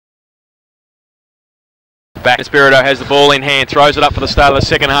Back Espirito has the ball in hand, throws it up for the start of the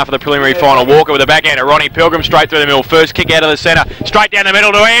second half of the preliminary final. Walker with a backhander, Ronnie Pilgrim straight through the middle. First kick out of the centre, straight down the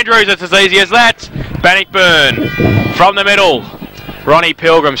middle to Andrews. It's as easy as that. Bannockburn from the middle. Ronnie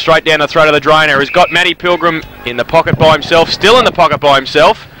Pilgrim straight down the throat of the drainer. Has got Matty Pilgrim in the pocket by himself, still in the pocket by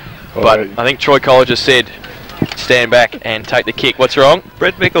himself. But I think Troy College has said, stand back and take the kick. What's wrong?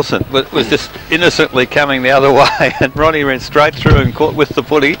 Brett Mickelson was just innocently coming the other way, and Ronnie ran straight through and caught with the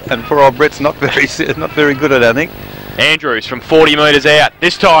footy. And poor old Brett's not very good at it, I think. Andrews from 40 metres out.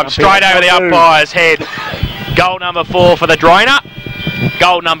 This time straight over the umpire's head. Goal number 4 for the drainer.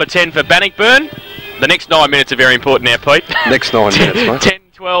 Goal number 10 for Bannockburn. The next 9 minutes are very important now, Pete. Next 9 minutes, mate. 10,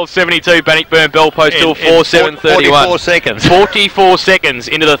 12, 72. Bannockburn bell post still 4-7-31. 44 seconds. 44 seconds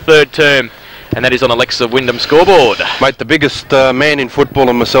into the third term. And that is on Alexa Wyndham's scoreboard. Mate, the biggest man in football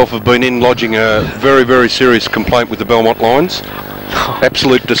and myself have been in lodging a very, very serious complaint with the Belmont Lions.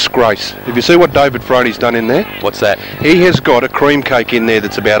 Absolute disgrace. Have you seen what David Froney's done in there? What's that? He has got a cream cake in there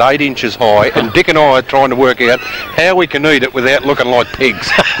that's about 8 inches high, and Dick and I are trying to work out how we can eat it without looking like pigs.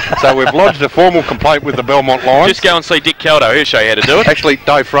 So we've lodged a formal complaint with the Belmont Lions. Just go and see Dick Caldo. He'll show you how to do it. Actually,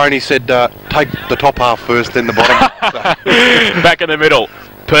 Dave Froney said take the top half first, then the bottom. Back in the middle.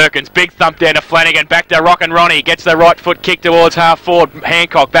 Perkins, big thump down to Flanagan, back to Rockin' Ronnie, gets the right foot kick towards half forward.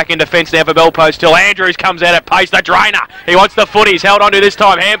 Hancock back in defence now for Bell Post Hill. Andrews comes out at pace, the drainer. He wants the foot, he's held on to this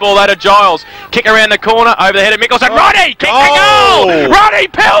time. Handball out of Giles. Kick around the corner, over the head of Mickelson. Ronnie, kick the goal! Ronnie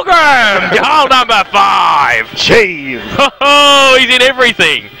Pilgrim! Goal number 5. Jeez. Oh, he's in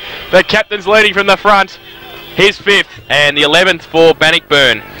everything. The captain's leading from the front. His 5th and the 11th for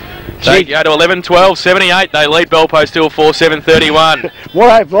Bannockburn. They go to 11, 12, 78. They lead Bell Post Hill 4-7, 31.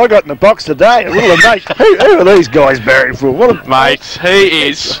 What have I got in the box today? Who are these guys bearing for? Mate, he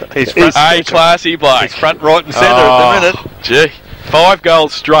is a classy bloke. He's front, right and centre at the minute. Gee, 5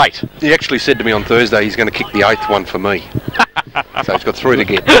 goals straight. He actually said to me on Thursday he's going to kick the 8th one for me. So he's got 3 to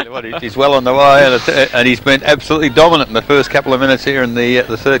get. He's well on the way, and he's been absolutely dominant in the first couple of minutes here in the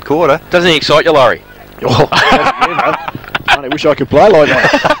third quarter. Doesn't he excite you, Laurie? Oh, I only wish I could play like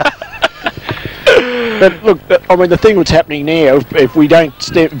that. But look, I mean, the thing that's happening now, if we don't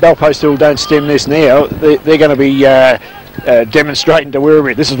Bell Post Hill don't stem this now, they're going to be demonstrating to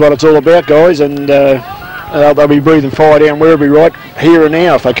Werribee. This is what it's all about, guys, and they'll be breathing fire down Werribee right here and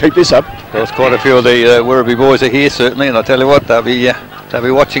now if they keep this up. There's quite a few of the Werribee boys are here certainly, and I tell you what, they'll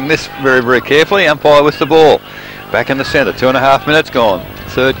be watching this very, very carefully. Umpire with the ball, back in the centre. 2.5 minutes gone.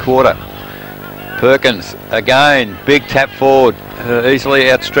 Third quarter. Perkins again, big tap forward, easily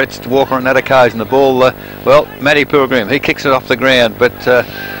outstretched Walker on that occasion. The ball, well, Matty Pilgrim, he kicks it off the ground, but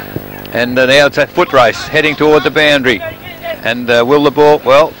and now it's a foot race heading toward the boundary. And will the ball,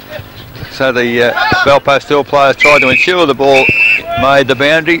 well, so the Bell Post Hill players tried to ensure the ball made the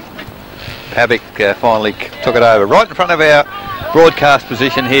boundary. Pavic finally took it over right in front of our broadcast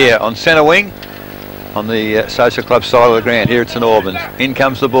position here on centre wing on the Social Club side of the ground here at St Albans. In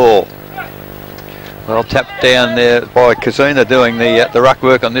comes the ball. Well, tapped down there by Kazuna doing the ruck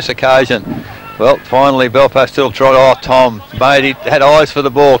work on this occasion. Well, finally Bell Post Hill tried. Oh, Tom made it, had eyes for the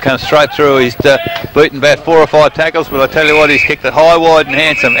ball, comes straight through. He's beaten about 4 or 5 tackles, but I tell you what, he's kicked it high, wide and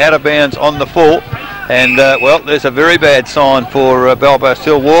handsome, out of bounds on the full. And well, there's a very bad sign for Bell Post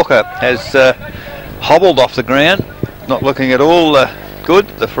Hill. Walker has hobbled off the ground, not looking at all good.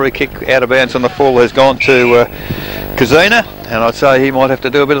 The free kick out of bounds on the full has gone to Kazuna, and I'd say he might have to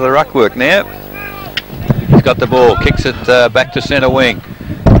do a bit of the ruck work now. He's got the ball, kicks it back to centre wing.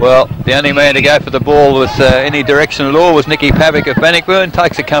 Well, the only man to go for the ball with any direction at all was Nicky Pavic of Bannockburn.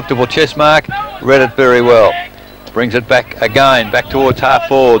 Takes a comfortable chest mark, read it very well. Brings it back again, back towards half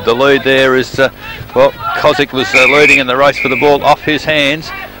forward. The lead there is, well, Kozik was leading in the race for the ball off his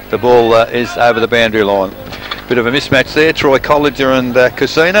hands. The ball is over the boundary line. Bit of a mismatch there, Troy Colliger and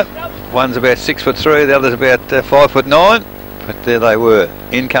Casina. One's about 6'3", the other's about 5'9", but there they were.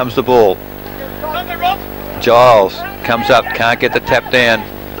 In comes the ball. Giles comes up, can't get the tap down.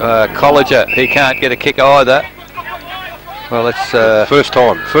 Colliger, he can't get a kick either. Well, it's first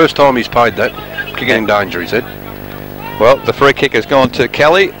time he's paid that. Kicking in danger, he said. Well, the free kick has gone to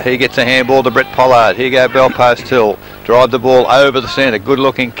Kelly. He gets a handball to Brett Pollard. Here go Bell Post Hill. Drive the ball over the centre. Good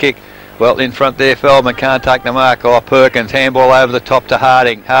looking kick. Well, in front there, Feldman can't take the mark. Oh, Perkins, handball over the top to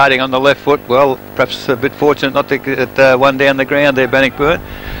Harding. Harding on the left foot. Well, perhaps a bit fortunate not to get one down the ground there, Bannockburn.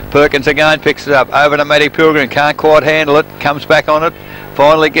 Perkins again picks it up. Over to Matty Pilgrim. Can't quite handle it. Comes back on it.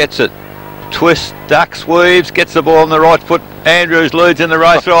 Finally gets it. Twists, ducks, weaves, gets the ball on the right foot. Andrews leads in the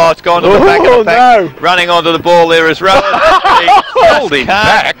race. Oh, it's gone to the back of the pack. No. Running onto the ball there is Rowan. He holding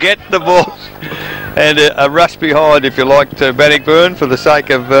back. Get the ball. And a rush behind, if you like, to Bannockburn for the sake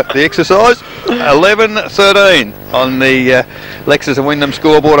of the exercise. 11-13 on the Lexus and Wyndham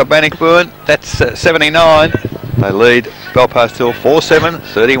scoreboard at Bannockburn. That's 79. They lead Belpost Hill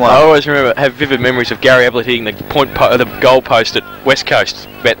 4-7-31. I always have vivid memories of Gary Ablett hitting the goal post at West Coast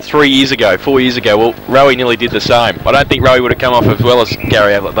about 4 years ago. Well, Rowie nearly did the same. I don't think Rowie would have come off as well as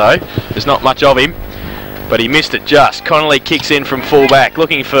Gary Ablett though. There's not much of him, but he missed it just. Connolly kicks in from full back,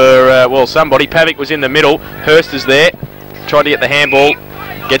 looking for somebody. Pavic was in the middle. Hurst is there. Tried to get the handball.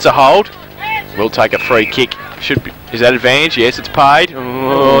 Gets a hold. Will take a free kick. Is that advantage? Yes, it's paid.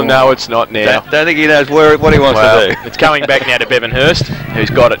 Oh, no, it's not now. Don't think he knows what he wants to do. It's coming back now to Bevan Hurst, who's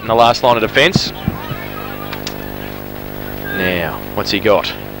got it in the last line of defence. Now, what's he got?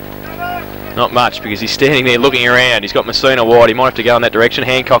 Not much, because he's standing there looking around. He's got Messina wide. He might have to go in that direction.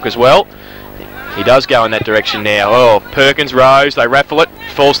 Hancock as well. He does go in that direction now. Oh, Perkins, Rose, they raffle it.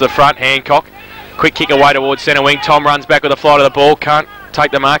 Falls to the front. Hancock. Quick kick away towards centre wing. Tom runs back with a fly to the ball. Can't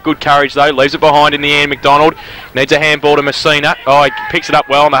take the mark. Good courage though. Leaves it behind in the end. McDonald needs a handball to Messina. Oh, he picks it up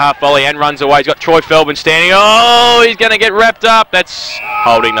well on the half volley and runs away. He's got Troy Feldman standing. Oh, he's going to get wrapped up. That's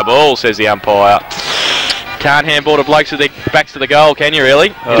holding the ball, says the umpire. Can't handball to blokes with their backs to the goal, can you really?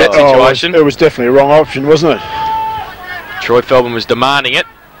 In that situation. It was definitely a wrong option, wasn't it? Troy Feldman was demanding it.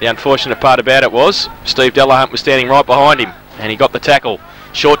 The unfortunate part about it was Steve Delahunt was standing right behind him and he got the tackle.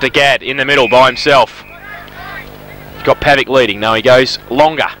 Short to Gadd in the middle by himself. Got Pavic leading. No, he goes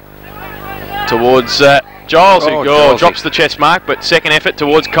longer towards Giles, who drops the chest mark, but second effort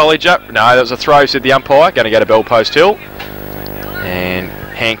towards Colliger. No, that was a throw, said the umpire. Going to go to Belpost Hill. And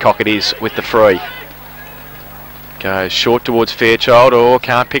Hancock it is with the free. Goes short towards Fairchild. Oh,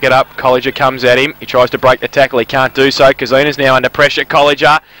 can't pick it up. Colliger comes at him. He tries to break the tackle. He can't do so. Kazina's now under pressure.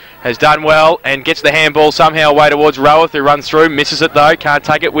 Colliger has done well and gets the handball somehow away towards Roworth, who runs through. Misses it though. Can't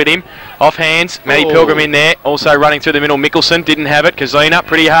take it with him. Off hands. Matty Pilgrim in there. Also running through the middle. Mickelson didn't have it. Kazina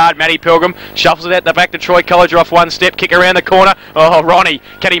pretty hard. Matty Pilgrim shuffles it out the back to Troy Colliger off one step. Kick around the corner. Oh, Ronnie.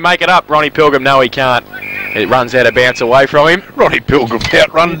 Can he make it up? Ronnie Pilgrim. No, he can't. It runs out of bounce away from him. Ronnie Pilgrim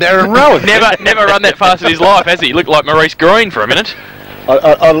outrun Darren Rowan. never run that fast in his life, has he? He looked like Maurice Green for a minute.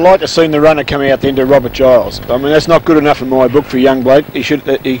 I'd like to have seen the runner coming out the end of Robert Giles. I mean, that's not good enough in my book for a young bloke. He should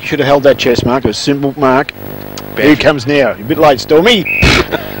have held that chest mark. It was a simple mark. Here he comes now. You're a bit late, Stormy.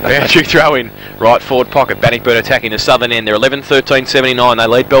 Boundary throw in right forward pocket. Bannockburn attacking the southern end. They're 11-13-79. They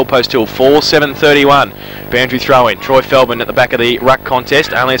lead Belpost Hill 4-7-31. Boundary throw in. Troy Feldman at the back of the ruck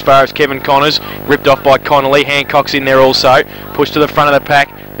contest. Only as far as Kevin Connors. Ripped off by Connolly. Hancock's in there also. Pushed to the front of the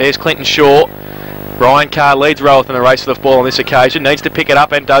pack. There's Clinton Shaw. Ryan Carr leads Roworth in the race for the ball on this occasion. Needs to pick it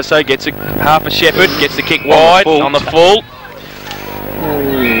up and does so. Gets half a shepherd. Gets the kick wide on the full.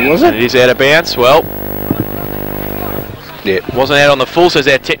 Was it? And it is out of bounds. Well, yeah, wasn't out on the full, says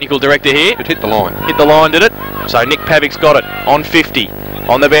our technical director here. It hit the line. Hit the line, did it? So Nick Pavic's got it on 50.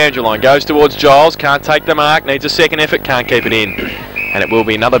 On the boundary line. Goes towards Giles. Can't take the mark. Needs a second effort. Can't keep it in. And it will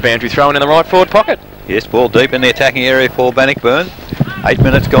be another boundary throw in the right forward pocket. Yes, ball deep in the attacking area for Bannockburn. 8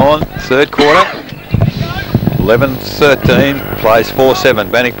 minutes gone. Third quarter. 11-13, plays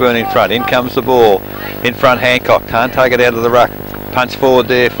 4-7, Bannockburn in front, in comes the ball, in front Hancock, can't take it out of the ruck, punch forward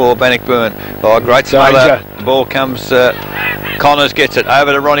there for Bannockburn, oh great smother, the ball comes, Connors gets it,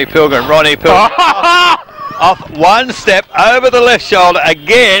 over to Ronnie Pilgrim, off one step over the left shoulder,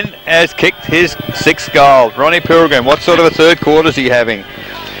 again has kicked his sixth goal. Ronnie Pilgrim, what sort of a third quarter is he having?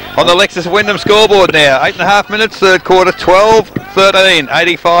 On the Lexus Wyndham scoreboard now, 8.5 minutes, third quarter, 12-13,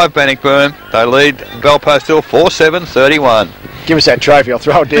 85 Bannockburn. They lead Belpost Hill 4-7-31. Give us that trophy, I'll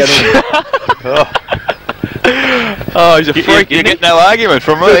throw it down. Oh, he's a freak, you get no argument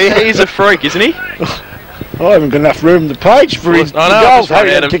from me. He's a freak, isn't he? I haven't got enough room on the page for his goals. I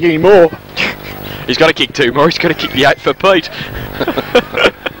haven't kick any more. He's got to kick two more. He's got to kick the 8 for Pete.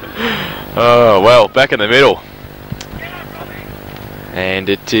 Oh, well, back in the middle. And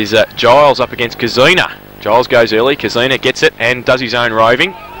it is Giles up against Kazina. Giles goes early, Kazina gets it and does his own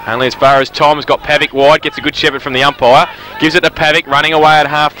roving. Only as far as Tom's got Pavic wide, gets a good shepherd from the umpire. Gives it to Pavic, running away at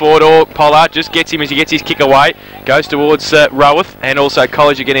half forward, or Pollard just gets him as he gets his kick away. Goes towards Roworth, and also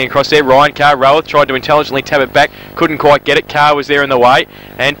Colliger getting across there. Ryan Carr, Roworth tried to intelligently tap it back, couldn't quite get it. Carr was there in the way,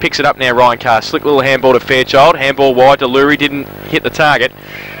 and picks it up now, Ryan Carr. Slick little handball to Fairchild, handball wide to Lurie, didn't hit the target.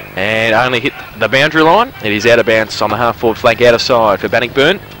 And only hit the boundary line. It is out of bounds on the half-forward flank, out of side for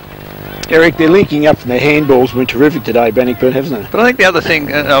Bannockburn. Eric, they're linking up from their handballs. Been terrific today, Bannockburn, hasn't they? But I think the other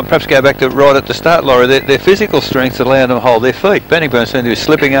thing, I'll perhaps go back to right at the start, Laurie, their physical strength allowing them to hold their feet. Bannockburn seem to be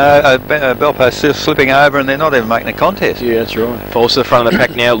slipping over, Belpost slipping over, and they're not even making a contest. Yeah, that's right. Falls to the front of the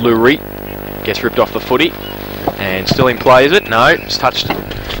pack now, Lurie. Gets ripped off the footy. And still in play, is it? No, it's touched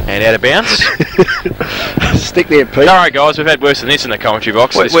And out of bounds. Stick there, Pete. Don't worry, guys, we've had worse than this in the commentary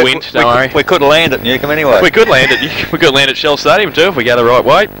box. This wind, don't worry. We could land at Newcombe anyway. We could land at Shell Stadium too if we go the right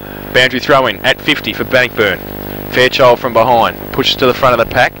way. Boundary throw in at 50 for Bannockburn. Fairchild from behind. Pushes to the front of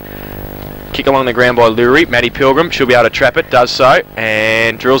the pack. Kick along the ground by Lurie. Matty Pilgrim should be able to trap it. Does so.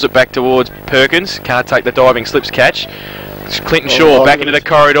 And drills it back towards Perkins. Can't take the diving slips catch. It's Clinton Shaw back into the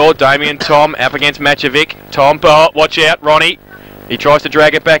corridor. Damien Tom up against Machovic. Tom, watch out, Ronnie. He tries to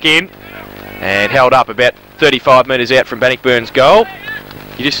drag it back in. And held up about 35 metres out from Bannockburn's goal.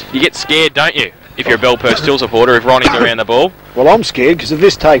 You get scared, don't you? If you're a Bellpurse Still supporter, if Ronnie's around the ball. Well, I'm scared because if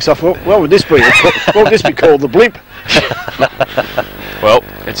this takes off, what would this be? What would this be called? The blimp? Well,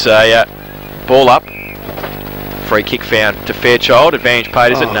 it's a ball up. Free kick found to Fairchild. Advantage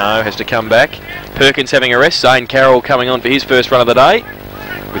paid, is it? No, has to come back. Perkins having a rest. Zane Carroll coming on for his first run of the day.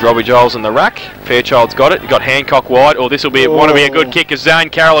 With Robbie Giles in the ruck. Fairchild's got it. You've got Hancock wide. This will want to be a good kick as Zane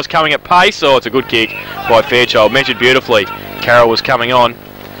Carroll is coming at pace. It's a good kick by Fairchild. Measured beautifully. Carroll was coming on.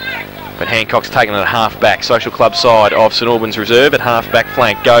 But Hancock's taken it at half-back. Social club side of St Albans reserve at half-back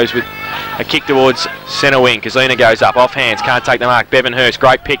flank. Goes with a kick towards centre wing. Kazina goes up. Off hands. Can't take the mark. Bevan Hurst.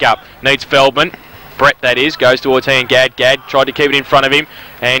 Great pick-up. Needs Feldman. Brett, that is. Goes towards hand. Gad tried to keep it in front of him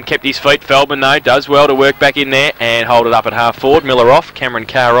and kept his feet. Feldman, though, does well to work back in there and hold it up at half-forward. Miller off. Cameron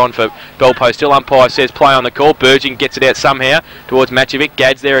Carr on for Bellpost Still. Umpire says play on the call. Burging gets it out somehow towards Machovic.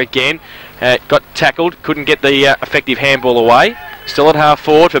 Gad's there again. Got tackled. Couldn't get the effective handball away. Still at half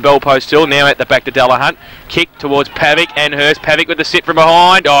forward for Bellpost Still. Now at the back to Delahunt. Kick towards Pavic and Hurst. Pavic with the sit from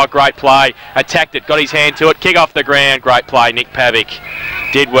behind. Great play. Attacked it. Got his hand to it. Kick off the ground. Great play. Nick Pavic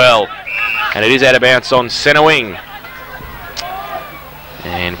did well. And it is out of bounds on centre wing.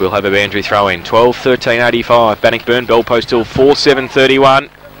 And we'll have a boundary throw in. 12-13-85. Bannockburn. Bellpost Still 4-7-31.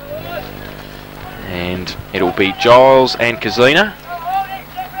 And it'll be Giles and Kazina.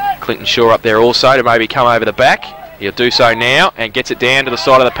 Clinton Shaw up there also to maybe come over the back. He'll do so now and gets it down to the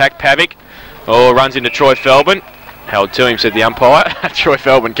side of the pack. Pavic runs into Troy Feldman. Held to him, said the umpire. Troy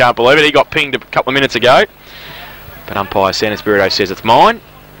Feldman can't believe it. He got pinged a couple of minutes ago. But umpire San Espirito says it's mine.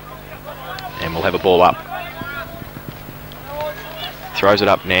 And we'll have a ball up. Throws it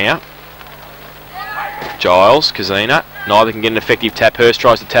up now. Giles, Kazina. Neither can get an effective tap. Hurst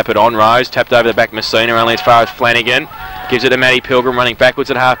tries to tap it on. Rose tapped over the back. Messina only as far as Flanagan. Gives it to Matty Pilgrim running backwards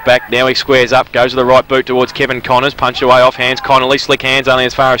at half back. Now he squares up. Goes to the right boot towards Kevin Connors. Punch away off hands. Connolly. Slick hands only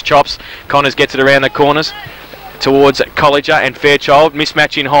as far as chops. Connors gets it around the corners towards Colliger and Fairchild.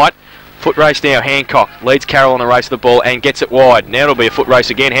 Mismatch in height. Foot race now. Hancock leads Carroll on the race of the ball and gets it wide. Now it'll be a foot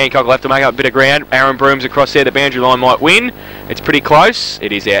race again. Hancock will have to make up a bit of ground. Aaron Brooms across there. The boundary line might win. It's pretty close.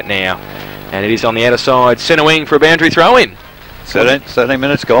 It is out now. And it is on the outer side. Centre wing for a boundary throw in. 13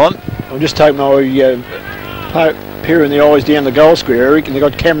 minutes gone. I'll just take my peer in the eyes down the goal square, Eric, and they've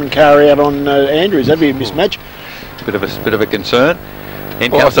got Cameron Carr out on Andrews. That'd be a mismatch. Bit of a concern. In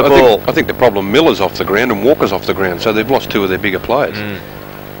comes the ball. I think the problem, Miller's off the ground and Walker's off the ground, so they've lost two of their bigger players.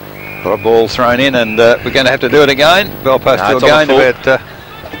 Got a ball thrown in, and we're going to have to do it again. Bellpost Still going about.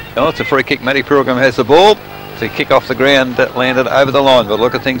 It's a free kick. Matty Pilgrim has the ball. To kick off the ground that landed over the line. But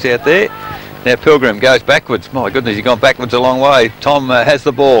look at things out there. Now Pilgrim goes backwards. My goodness, he's gone backwards a long way. Tom has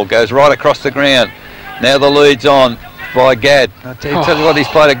the ball, goes right across the ground. Now the lead's on by Gad. I tell you what, he's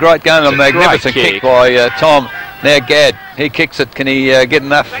played a great game. A magnificent kick by Tom. Now Gad, he kicks it. Can he get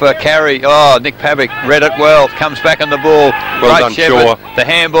enough carry? Nick Pavic read it well. Comes back on the ball. Well done, Shaw. The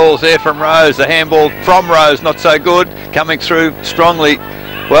handball's there from Rose. The handball from Rose, not so good. Coming through strongly.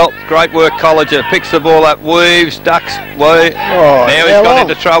 Well, great work, Colliger. Picks the ball up, weaves, ducks. Now he's got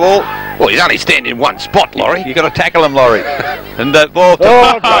into trouble. Well, he's only standing in one spot, Laurie. You've got to tackle him, Laurie. And that ball...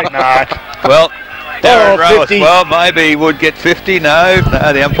 great mark. Well, Darren Roweth, 50. well, maybe he would get 50. No,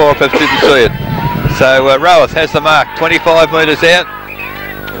 the umpire perhaps didn't see it. So Roweth has the mark, 25 metres out.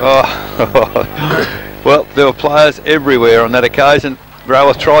 Well, there were players everywhere on that occasion.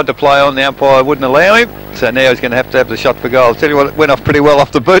 Roweth tried to play on, the umpire wouldn't allow him, so now he's going to have the shot for goal. I'll tell you what, it went off pretty well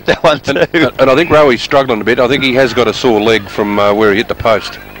off the boot, that one too. And I think Rowe's struggling a bit. I think he has got a sore leg from where he hit the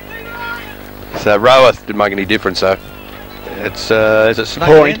post. So Roweth didn't make any difference though. It's is it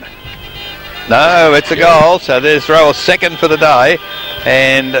Point? No, it's a goal. So there's Roweth second for the day,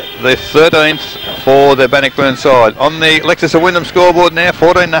 and the 13th for the Bannockburn side. On the Lexus of Wyndham scoreboard now,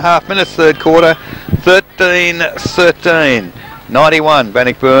 14.5 minutes, third quarter, 13-13. 91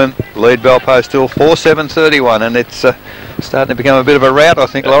 Bannockburn lead Bellpost Still 4-7-31, and it's starting to become a bit of a rout, I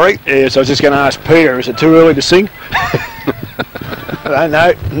think, Laurie. Yes, I was just going to ask Peter, is it too early to sing?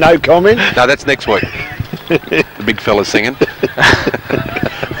 No comment. No, that's next week. The big fella's singing.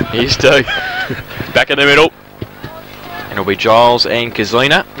 Here's two. Back in the middle. And it'll be Giles and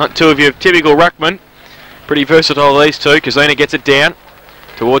Kazina. Not two of your typical ruckmen. Pretty versatile, these two. Kazina gets it down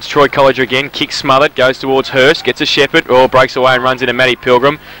towards Troy College again. Kick smothered. Goes towards Hurst. Gets a Shepherd. Breaks away and runs into Matty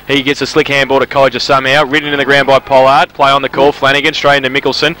Pilgrim. He gets a slick handball to College somehow. Ridden into the ground by Pollard. Play on the call. Flanagan straight into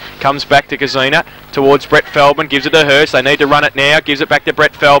Mickelson. Comes back to Kazina. Towards Brett Feldman. Gives it to Hurst. They need to run it now. Gives it back to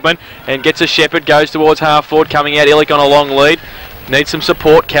Brett Feldman. And gets a Shepherd. Goes towards half forward. Coming out. Illick on a long lead. Needs some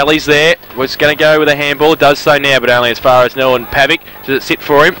support. Kelly's there. Was going to go with a handball. It does so now, but only as far as Nolan Pavic. Does it sit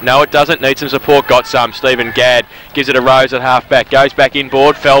for him? No, it doesn't. Needs some support. Got some. Stephen Gadd gives it a Rose at half back. Goes back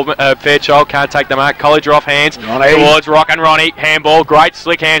inboard. Fairchild can't take the mark. College are off hands. Towards Rock and Ronnie. Handball. Great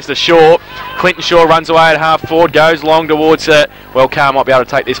slick hands to Shaw. Clinton Shaw runs away at half forward. Goes long towards well, Carr might be able to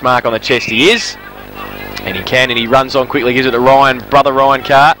take this mark on the chest. He is. And he can, and he runs on quickly. Gives it to Ryan. Brother Ryan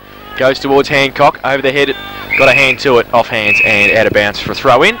Carr. Goes towards Hancock. Over the head. Got a hand to it, off hands and out of bounds for a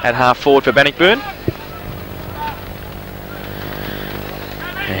throw in at half forward for Bannockburn.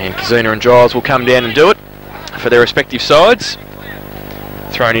 And Kazina and Giles will come down and do it for their respective sides.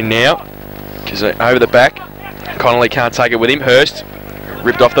 Thrown in now. Over the back. Connolly can't take it with him. Hurst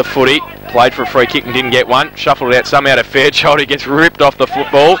ripped off the footy. Played for a free kick and didn't get one. Shuffled it out somehow to Fairchild. He gets ripped off the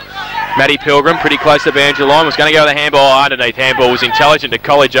football. Matty Pilgrim pretty close to boundary line. Was going to go with a handball underneath. Handball was intelligent to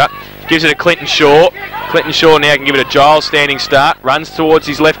Colliger. Gives it to Clinton Shaw. Clinton Shaw now can give it a Giles standing start. Runs towards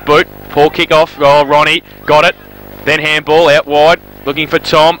his left boot. Poor kick off. Ronnie got it. Then handball out wide. Looking for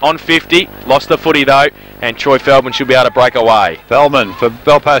Tom on 50. Lost the footy though. And Troy Feldman should be able to break away. Feldman for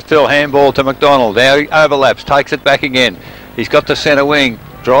Belfast Hill. Handball to McDonald. Now he overlaps. Takes it back again. He's got the centre wing.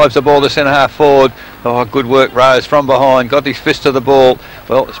 Drives the ball to centre half forward. Oh, good work, Rose from behind. Got his fist to the ball.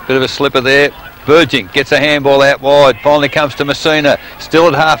 Well, it's a bit of a slipper there. Virgin gets a handball out wide. Finally comes to Messina. Still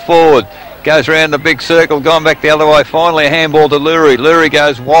at half forward. Goes around the big circle. Gone back the other way. Finally a handball to Lurie. Lurie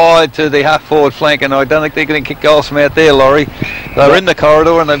goes wide to the half forward flank, and I don't think they're going to kick goals from out there, Laurie. They're in the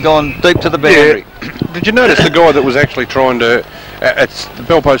corridor and they've gone deep to the boundary. Yeah. Did you notice the guy that was actually trying to, at the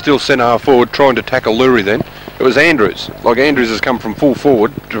Belpost Hill centre half forward, trying to tackle Lurie then? It was Andrews. Like Andrews has come from full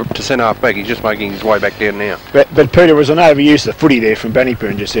forward to centre half back. He's just making his way back down now. But Peter, was an overuse of the footy there from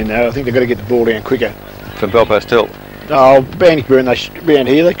Bannockburn just then though. I think they've got to get the ball down quicker. From Belfast Hill. Oh, Bannockburn, around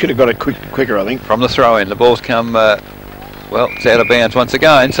here, they could have got it quicker, I think. From the throw-in, the ball's come, well, it's out of bounds once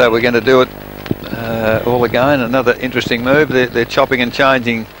again, so we're going to do it all again. Another interesting move. They're chopping and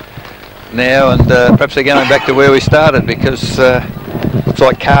changing now, and perhaps they're going back to where we started, because looks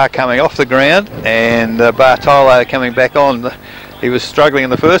like Carr coming off the ground and Bartolo coming back on. He was struggling in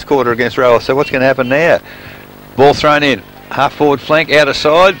the first quarter against Rowan, so what's going to happen now? Ball thrown in, half forward flank, outer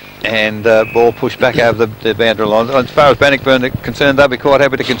side, and ball pushed back over the boundary line. As far as Bannockburn are concerned, they'll be quite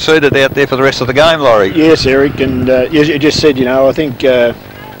happy to concede it out there for the rest of the game, Laurie. Yes, Eric, and you just said, you know, I think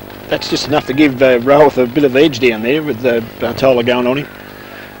that's just enough to give Rowan a bit of edge down there with Bartolo going on him.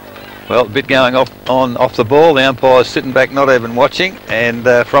 Well, a bit going off the ball. The umpire's sitting back, not even watching, and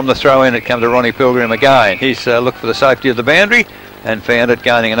from the throw-in it comes to Ronnie Pilgrim again. He's looked for the safety of the boundary and found it,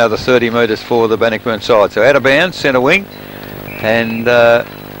 gaining another 30 metres for the Bannockburn side. So out of bounds, centre wing, and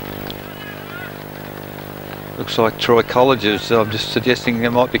looks like Troy Colleges. I'm just suggesting they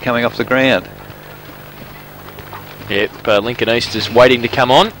might be coming off the ground. Yep, Lincoln East is waiting to come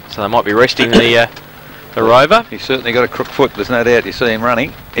on, so they might be resting the rover. He's certainly got a crook foot, there's no doubt. You see him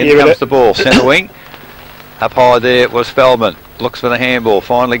running. In comes the ball, centre wing. Up high there was Feldman. Looks for the handball,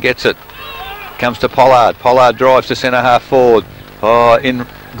 finally gets it. Comes to Pollard. Pollard drives to centre half forward. Oh, in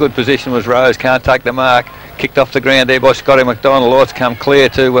good position was Rose, can't take the mark. Kicked off the ground there by Scotty McDonald. Oh, it's come clear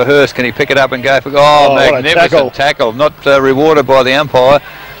to Hurst. Can he pick it up and go for... Oh, magnificent tackle. Not rewarded by the umpire.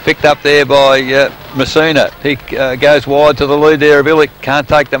 Picked up there by Messina. He goes wide to the lead there of Illick. Can't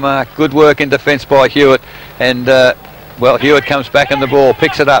take the mark. Good work in defence by Hewitt. And, well, Hewitt comes back in the ball.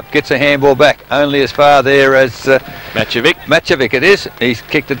 Picks it up. Gets a handball back. Only as far there as... Matchovic. Matchovic it is. He's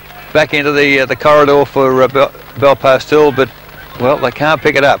kicked it back into the corridor for Belfast Hill. But, well, they can't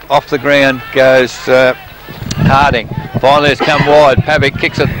pick it up. Off the ground goes... Harding. Finally it's come wide. Pavic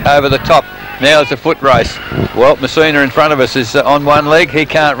kicks it over the top. Now it's a foot race. Well, Messina in front of us is on one leg. He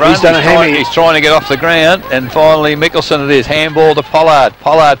can't run. He's trying to get off the ground. And finally Mickelson it is. Handball to Pollard.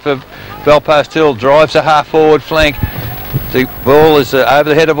 Pollard for Belfast Hill. Drives a half forward flank. The ball is over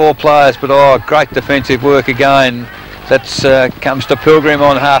the head of all players. But oh, great defensive work again. That's comes to Pilgrim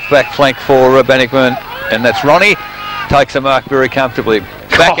on half back flank for Bannockburn. And that's Ronnie. Takes the mark very comfortably.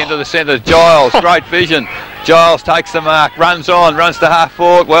 Back into the centre, Giles, great vision. Giles takes the mark, runs to half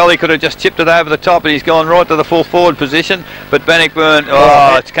forward. Well, he could have just chipped it over the top, and he's gone right to the full forward position. But Bannockburn,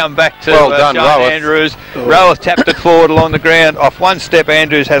 it's come back to well done, John Andrews. Roweth tapped it forward along the ground. Off one step,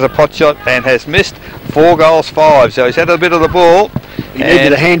 Andrews has a pot shot and has missed. 4 goals, 5. So he's had a bit of the ball. He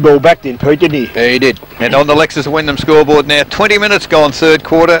needed a handball back then, Pete, didn't he? Yeah, he did. And on the Lexus Wyndham scoreboard now, 20 minutes gone, third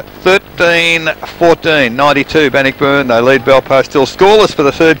quarter, 13-14, 92 Bannockburn. They lead Belpost still scoreless for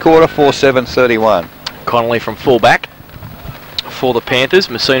the third quarter, 4-7-31. Connolly from full-back for the Panthers.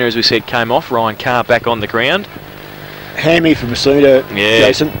 Messina, as we said, came off. Ryan Carr back on the ground. Hammy for Messina,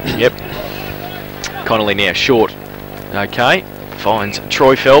 Jason. Yep. Connolly now short. Okay. Finds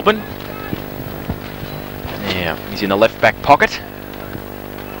Troy Felbin. Now, he's in the left-back pocket.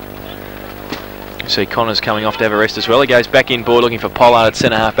 You see Connors coming off to have a rest as well. He goes back in board looking for Pollard at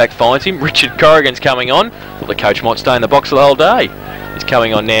centre-half-back. Finds him. Richard Corrigan's coming on. Thought the coach might stay in the box the whole day. He's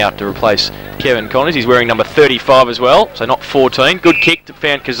coming on now to replace Kevin Connors. He's wearing number 35 as well, so not 14. Good kick to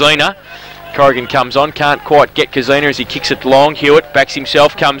found Kazina. Corrigan comes on, can't quite get Kazina as he kicks it long. Hewitt backs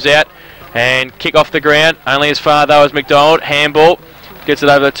himself, comes out, and kick off the ground. Only as far though as McDonald. Handball, gets it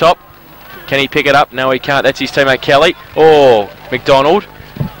over the top. Can he pick it up? No, he can't. That's his teammate Kelly. Oh, McDonald.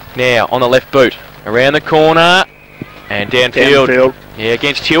 Now on the left boot, around the corner, and downfield. Yeah,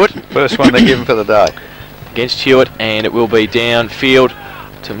 against Hewitt. First one they give him for the day. Against Hewitt, and it will be downfield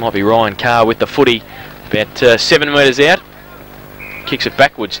to might be Ryan Carr with the footy about 7 metres out. Kicks it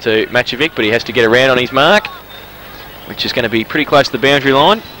backwards to Machovic, but he has to get around on his mark, which is going to be pretty close to the boundary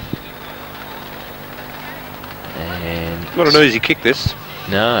line. And Not an easy kick, this.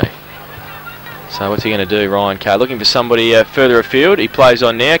 no. So what's he going to do, Ryan Carr? Looking for somebody further afield. He plays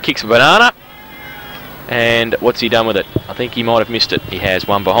on now, kicks a banana. And what's he done with it? I think he might have missed it. He has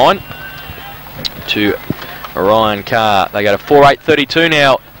one behind to Ryan Carr. They go to 4-8-32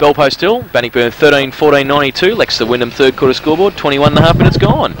 now. Belpost still. Bannockburn 13-14-92. Lexington Wyndham third quarter scoreboard. 21.5 minutes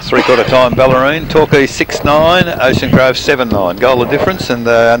gone. 3/4 time Bellarine. Torquay 6-9. Ocean Grove 7-9. Goal of difference, and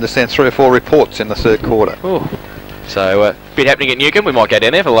I understand 3 or 4 reports in the third quarter. Ooh. So a bit happening at Newcombe. We might go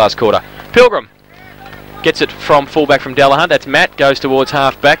down there for the last quarter. Pilgrim gets it from fullback from Delahunt. That's Matt. Goes towards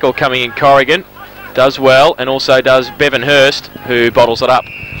half-back, or coming in Corrigan. Does well, and also does Bevan Hurst, who bottles it up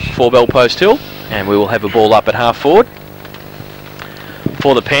for Belpost Hill. And we will have a ball up at half forward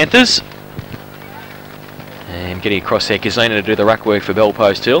for the Panthers. And getting across there, Kazina to do the ruck work for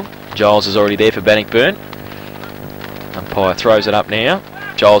Belpost Hill. Giles is already there for Bannockburn. Umpire throws it up now.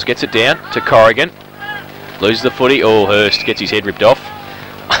 Giles gets it down to Corrigan. Loses the footy. Oh, Hurst gets his head ripped off.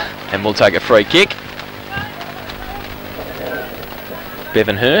 And we'll take a free kick.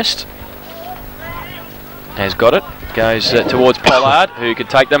 Bevan Hurst has got it. Goes towards Pollard, who could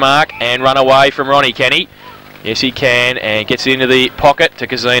take the mark and run away from Ronnie, can he? Yes, he can, and gets it into the pocket to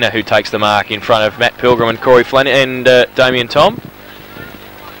Kazina, who takes the mark in front of Matt Pilgrim and Corey Flanagan and Damien Tom.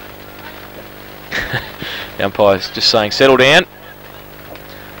 The umpire's just saying settle down,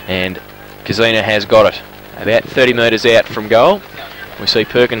 and Kazina has got it. About 30 metres out from goal. We see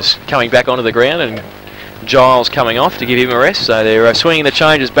Perkins coming back onto the ground and Giles coming off to give him a rest. So they're swinging the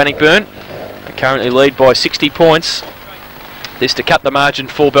changes. Bannockburn currently lead by 60 points. This to cut the margin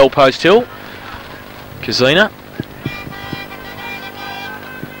for Belpost Hill. Kazina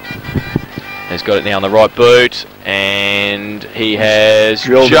has got it now on the right boot, and he has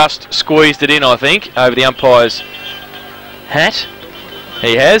just squeezed it in, I think, over the umpire's hat.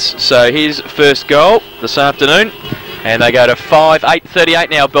 He has. So his first goal this afternoon, and they go to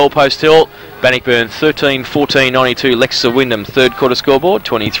 5-8-38 now. Belpost Hill. Bannockburn 13-14-92. Lexington Wyndham third quarter scoreboard.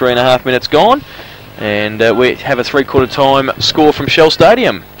 23.5 minutes gone, and we have a 3/4 time score from Shell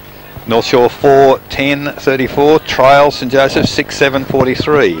Stadium. North Shore 4-10-34. Trail St Joseph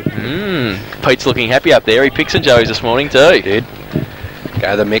 6-7-43. Pete's looking happy up there. He picked St Joe's this morning too. He did.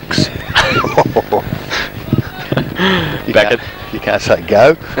 Go the mix. You can't say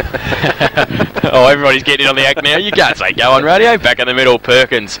go. Oh, everybody's getting on the act now. You can't say go on radio. Back in the middle,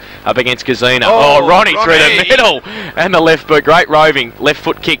 Perkins up against Kazina. Oh, Ronnie through the middle. And the left foot, great roving. Left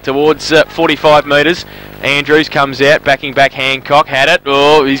foot kick towards 45 metres. Andrews comes out, backing back Hancock. Had it.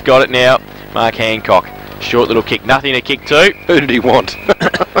 Oh, he's got it now. Mark Hancock. Short little kick. Nothing to kick to. Who did he want?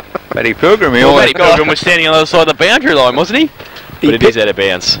 Matty Pilgrim. Matty Pilgrim was standing on the other side of the boundary line, wasn't he? But it is out of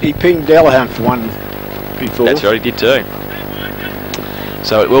bounds. He pinged Delahunt for one before. That's right, he did too.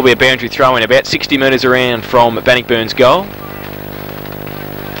 So it will be a boundary throw in about 60 metres around from Bannockburn's goal.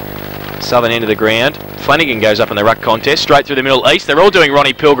 Southern end of the ground. Flanagan goes up in the ruck contest, straight through the middle east. They're all doing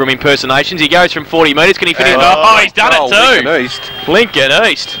Ronnie Pilgrim impersonations. He goes from 40 metres. Can he finish? Oh, he's done it too. Lincoln East. Lincoln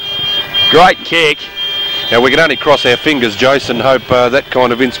East. Great kick. Now, we can only cross our fingers, Jason, hope that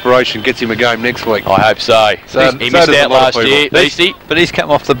kind of inspiration gets him a game next week. I hope so. He missed out last year, Beastie. But he's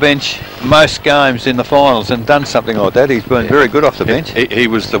come off the bench most games in the finals and done something like that. He's been very good off the bench. He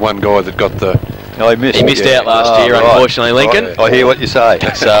was the one guy that got the... He missed out last year, unfortunately, Lincoln. Right. I hear what you say.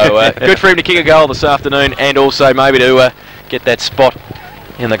 So good for him to kick a goal this afternoon, and also maybe to get that spot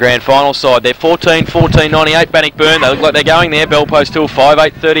in the grand final side. They're 14-98 Bannockburn. They look like they're going there. Bell Post Hill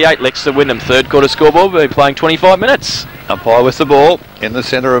 5-8-38. Lexington Wyndham third quarter scoreboard. We'll be playing 25 minutes. Umpire with the ball in the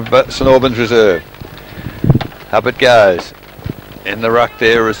centre of St Albans reserve. Up it goes. In the ruck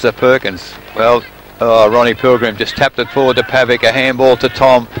there is Perkins. Well, Ronnie Pilgrim just tapped it forward to Pavic. A handball to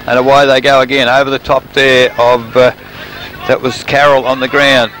Tom, and away they go again over the top there of that was Carroll on the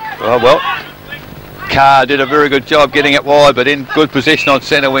ground. Well, Carr did a very good job getting it wide, but in good position on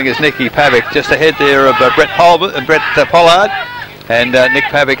centre wing is Nicky Pavic. Just ahead there of Brett Pollard, and Nick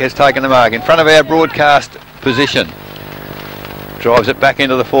Pavic has taken the mark in front of our broadcast position. Drives it back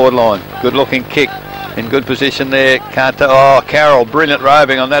into the forward line. Good looking kick in good position there. Carroll, brilliant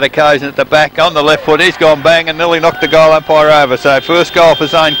roving on that occasion at the back on the left foot. He's gone bang and nearly knocked the goal umpire over. So first goal for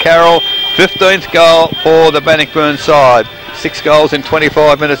Zane Carroll, 15th goal for the Bannockburn side. 6 goals in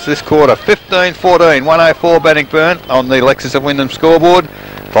 25 minutes this quarter. 15-14, 104 Bannockburn on the Lexington Wyndham scoreboard.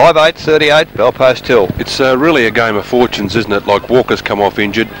 5-8-38 Bell Post Hill. It's really a game of fortunes, isn't it? Like Walker's come off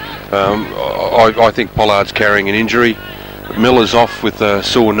injured. I think Pollard's carrying an injury. Miller's off with a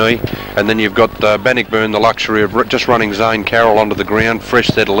sore knee, and then you've got Bannockburn the luxury of just running Zane Carroll onto the ground, fresh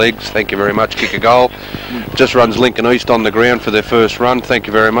set of legs, thank you very much, kick a goal. Just runs Lincoln East on the ground for their first run, thank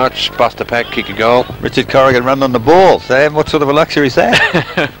you very much, bust a pack, kick a goal. Richard Corrigan run on the ball. Sam, what sort of a luxury is that?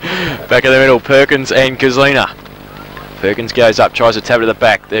 Back in the middle, Perkins and Kazina. Perkins goes up, tries to tap it to the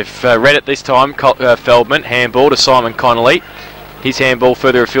back. They've read it this time. Feldman, handball to Simon Connolly. His handball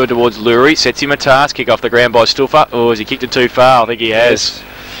further afield towards Lurie, sets him a task, kick off the ground by Stuffer. Oh, has he kicked it too far? I think he has. Yes.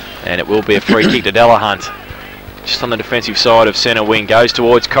 And it will be a free kick to Delahunt. Just on the defensive side of centre wing, goes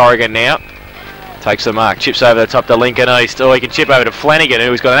towards Corrigan now. Takes the mark, chips over the top to Lincoln East. Oh, he can chip over to Flanagan,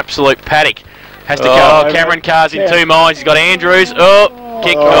 who's got an absolute paddock. Has to go. Cameron Carr's in two minds. He's got Andrews. Oh,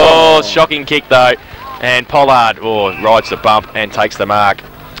 kick. Oh, shocking kick though. And Pollard, rides the bump and takes the mark.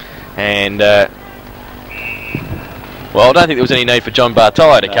 And... well, I don't think there was any need for John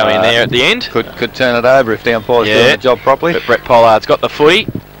Bartolo to come in there at the end. Could turn it over if the umpire's doing the job properly. But Brett Pollard's got the footy.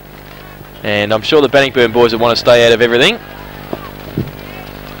 And I'm sure the Bannockburn boys would want to stay out of everything.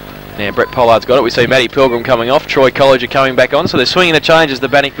 Now Brett Pollard's got it. We see Matty Pilgrim coming off. Troy College are coming back on. So they're swinging the changes the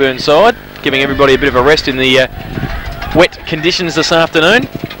Bannockburn side, giving everybody a bit of a rest in the wet conditions this afternoon.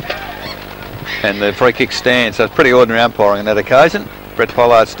 And the free kick stands. So it's pretty ordinary umpiring on that occasion. Brett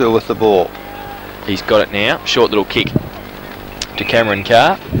Pollard still with the ball. He's got it now. Short little kick to Cameron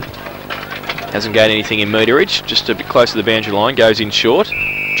Carr. Hasn't gained anything in meterage. Just a bit close to the boundary line. Goes in short.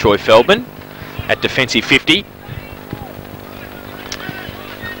 Troy Feldman at defensive 50.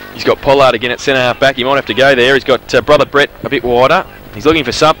 He's got Pollard again at centre half back. He might have to go there. He's got brother Brett a bit wider. He's looking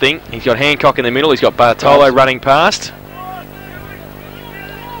for something. He's got Hancock in the middle. He's got Bartolo running past.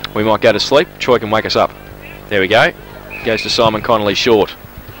 We might go to sleep. Troy can wake us up. There we go. Goes to Simon Connolly short.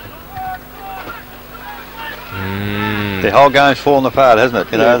 The whole game's fallen apart, hasn't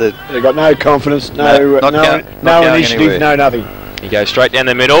it? You know, they've got no confidence, no initiative, anywhere. No nothing. He goes straight down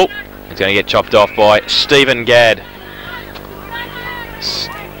the middle. He's going to get chopped off by Stephen Gadd.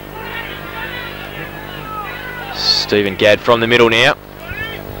 Stephen Gadd from the middle now.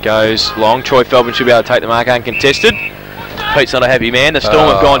 Goes long. Troy Feldman should be able to take the mark uncontested. Pete's not a happy man. The Storm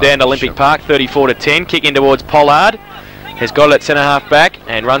have gone down to Olympic Park, 34-10. Kick in towards Pollard. Has got it at centre half back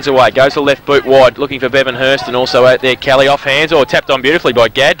and runs away. Goes to left boot wide, looking for Bevan Hurst, and also out there Kelly off hands, tapped on beautifully by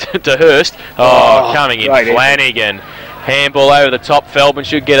Gadd to Hurst. Coming in Flanagan. Handball over the top. Feldman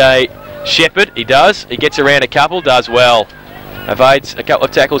should get a shepherd. He does. He gets around a couple. Does well. Evades a couple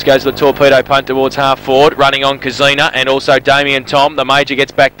of tackles. Goes to the torpedo punt towards half forward. Running on Kazina and also Damien Tom. The major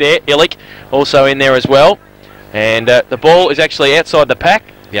gets back there. Illick also in there as well. And the ball is actually outside the pack.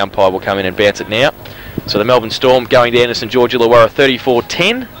 The umpire will come in and bounce it now. So the Melbourne Storm going down to St George Illawarra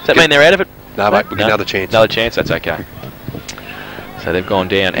 34-10. Does that mean they're out of it? No, mate, we'll get another chance. Another chance, that's okay. So they've gone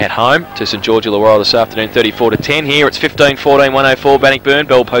down at home to St George Illawarra this afternoon, 34-10. Here it's 15-14, 104 Bannockburn.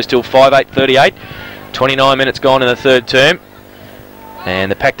 Bell Post Hill 5-8-38. 29 minutes gone in the third term.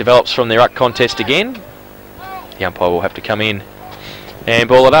 And the pack develops from their ruck contest again. The umpire will have to come in and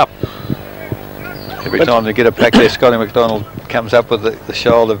ball it up. Every time they get a pack there, Scotty McDonald comes up with the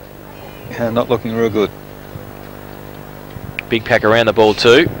shoulder. Not looking real good. Big pack around the ball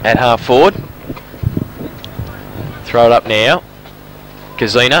too, at half forward. Throw it up now.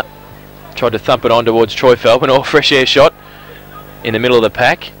 Kazina Tried to thump it on towards Troy Feldman, or fresh air shot in the middle of the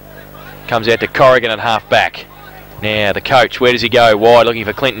pack. Comes out to Corrigan at half back. Now the coach, where does he go? Wide, looking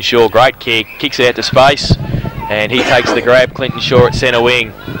for Clinton Shaw. Great kick, kicks it out to space, and he takes the grab. Clinton Shaw at centre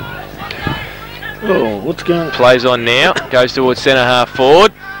wing. Oh, what's going on? Plays on now, goes towards centre half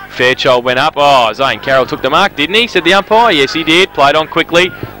forward. Fairchild went up. Oh, Zane Carroll took the mark, didn't he? Said the umpire. Yes, he did. Played on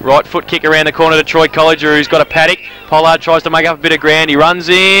quickly. Right foot kick around the corner to Troy Colliger, who's got a paddock. Pollard tries to make up a bit of ground. He runs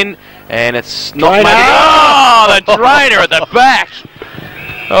in, and it's not made it. Oh, the trainer at the back.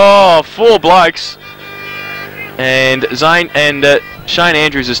 Oh, 4 blokes. And Zane and Shane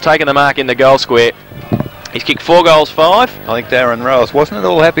Andrews has taken the mark in the goal square. He's kicked 4 goals, 5. I think Darren Rose wasn't at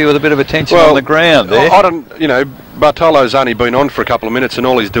all happy with a bit of attention on the ground there. I don't, you know, Bartolo's only been on for a couple of minutes and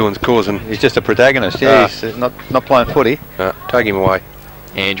all he's doing is causing. He's just a protagonist, yeah. He's not playing footy. Take him away.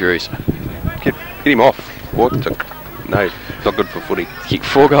 Andrews. Get him off. What? No, not good for footy. Kicked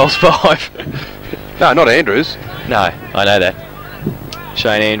 4 goals, 5. No, not Andrews. No, I know that.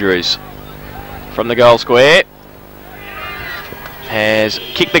 Shane Andrews from the goal square has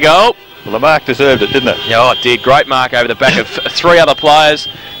kicked the goal. Well, the mark deserved it, didn't it? Yeah, oh, it did. Great mark over the back of 3 other players,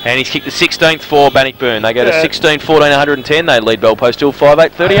 and he's kicked the 16th for Bannockburn. They go to 16-14, 110. They lead Belpost Hill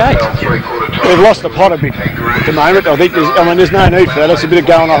 5-8-38. We've lost the pot a bit at the moment. I think there's no need for that. There's a bit of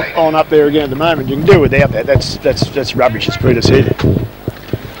going on up there again at the moment. You can do without that. That's rubbish, as Peter said.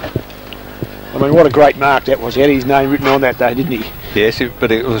 I mean, what a great mark that was. He had his name written on that day, didn't he? Yes,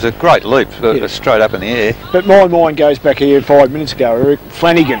 but it was a great leap, straight up in the air. But my mind goes back here 5 minutes ago, Eric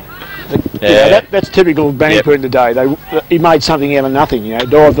Flanagan. That's typical of Bannockburn today. He made something out of nothing, you know,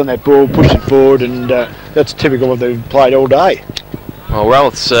 dived on that ball, pushed it forward, and that's typical of they've played all day. Well,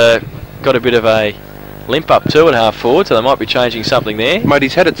 Ralph's got a bit of a limp up too at half forward, so they might be changing something there. Mate,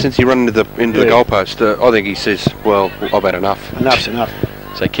 he's had it since he ran into the goalpost. I think he says, well, I've had enough. Enough's enough.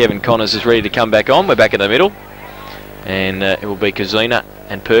 So Kevin Connors is ready to come back on. We're back in the middle, and it will be Kazina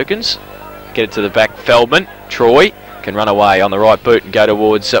and Perkins. Get it to the back. Feldman, Troy can run away on the right boot and go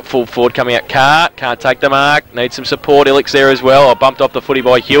towards full forward. Coming out, can't take the mark. Needs some support. Illick's there as well. I bumped off the footy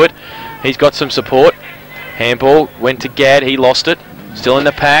by Hewitt. He's got some support. Handball went to Gadd. He lost it. Still in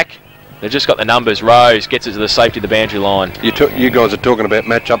the pack. They've just got the numbers. Rose gets it to the safety of the boundary line. You guys are talking about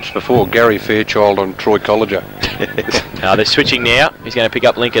matchups before. Gary Fairchild on Troy Colliger. No, they're switching now. He's going to pick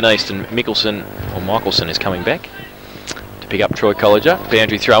up Lincoln East, and Michelson is coming back to pick up Troy Colliger.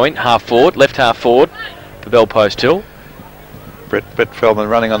 Boundary throw in, half forward, left half forward for Belpost Hill. Brett Feldman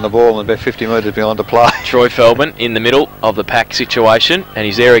running on the ball and about 50 metres beyond the play. Troy Feldman in the middle of the pack situation, and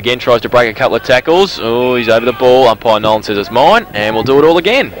he's there again, tries to break a couple of tackles. Oh, he's over the ball. Umpire Nolan says it's mine, and we'll do it all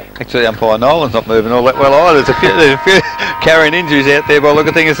again. Actually, Umpire Nolan's not moving all that well either. There's a few carrying injuries out there by look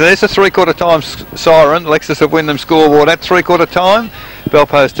at things. There's a 3/4 time siren. Lexus of Wyndham scoreboard at 3/4 time.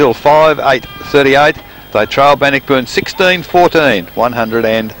 Belpost Hill 5-8-38. They trail Bannockburn 16-14,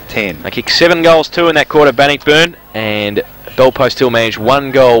 110. They kicked 7 goals, 2 in that quarter, Bannockburn, and Belpost Hill managed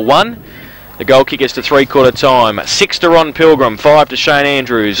 1 goal, 1. The goal kickers to 3/4 time. 6 to Ron Pilgrim, 5 to Shane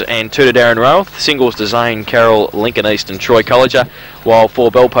Andrews, and 2 to Darren Roth. Singles to Zane Carroll, Lincoln East, and Troy Colliger. While for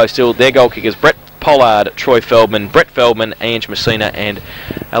Belpost Hill, their goal kickers Brett Pollard, Troy Feldman, Brett Feldman, Ange Messina, and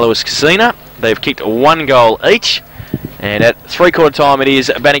Alois Casina. They've kicked 1 goal each. And at 3/4 time, it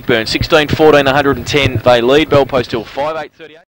is Bannockburn 16-14, 110. They lead Belpost Hill 5-8-38.